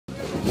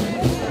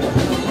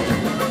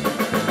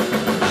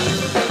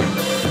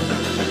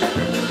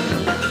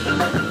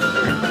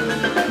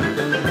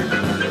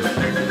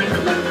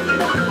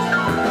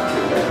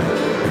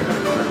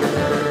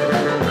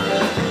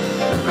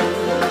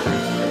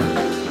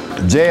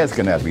Jazz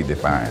cannot be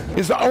defined.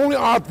 It's the only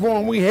art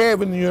form we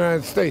have in the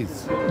United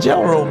States.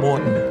 Gerald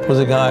Morton was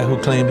a guy who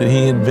claimed that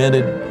he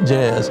invented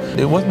jazz.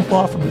 It wasn't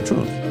far from the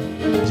truth.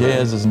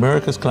 Jazz is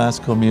America's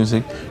classical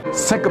music.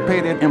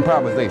 Syncopated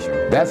improvisation.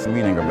 That's the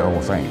meaning of the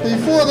whole thing.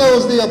 Before there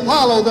was the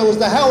Apollo, there was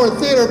the Howard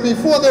Theater.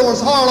 Before there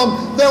was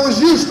Harlem, there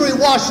was U Street,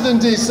 Washington,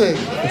 D.C.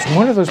 It's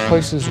one of those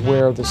places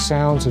where the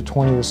sounds of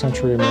 20th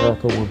century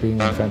America were being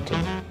invented.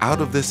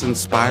 Out of this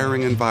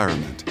inspiring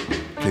environment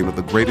came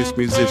the greatest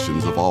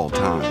musicians of all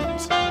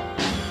times.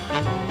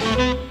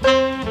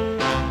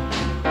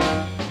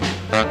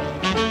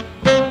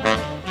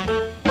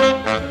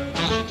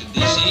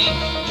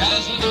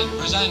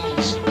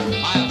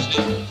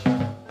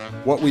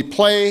 What we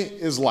play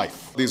is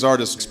life. These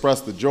artists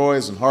express the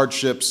joys and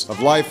hardships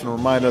of life and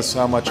remind us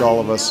how much all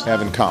of us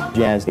have in common.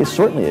 Jazz is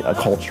certainly a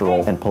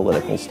cultural and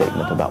political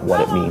statement about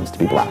what it means to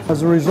be black.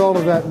 As a result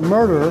of that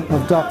murder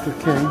of Dr.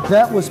 King,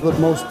 that was the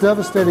most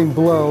devastating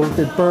blow.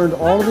 It burned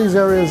all of these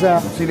areas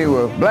out. See, there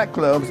were black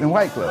clubs and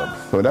white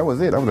clubs. So that was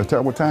it. That was a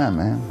terrible time,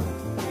 man.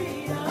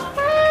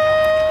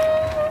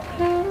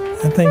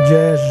 I think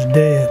jazz is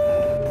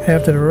dead.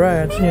 After the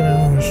riots, you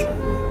know, it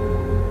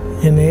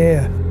was in the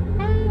air.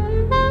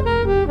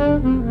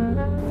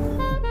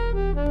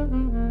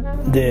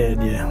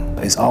 Dead, yeah.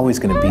 It's always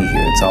going to be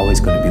here. It's always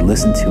going to be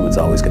listened to. It's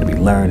always going to be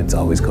learned. It's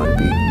always going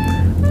to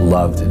be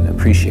loved and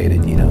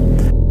appreciated, you know.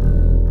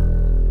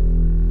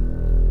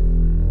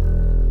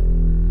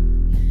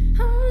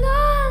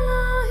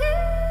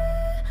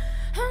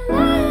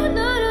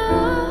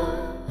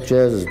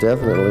 Jazz is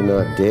definitely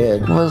not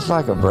dead. Well, it's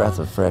like a breath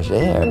of fresh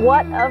air.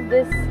 What of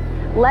this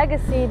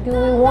legacy do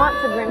we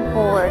want to bring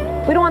forward?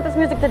 We don't want this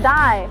music to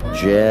die.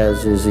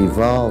 Jazz is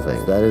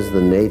evolving. That is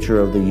the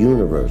nature of the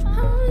universe.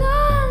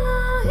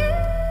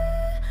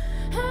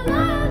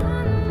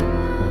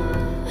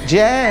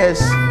 Jazz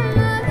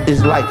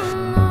is life.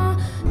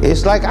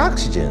 It's like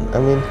oxygen. I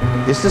mean,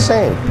 it's the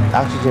same.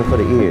 Oxygen for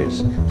the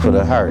ears, for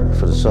the heart,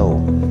 for the soul.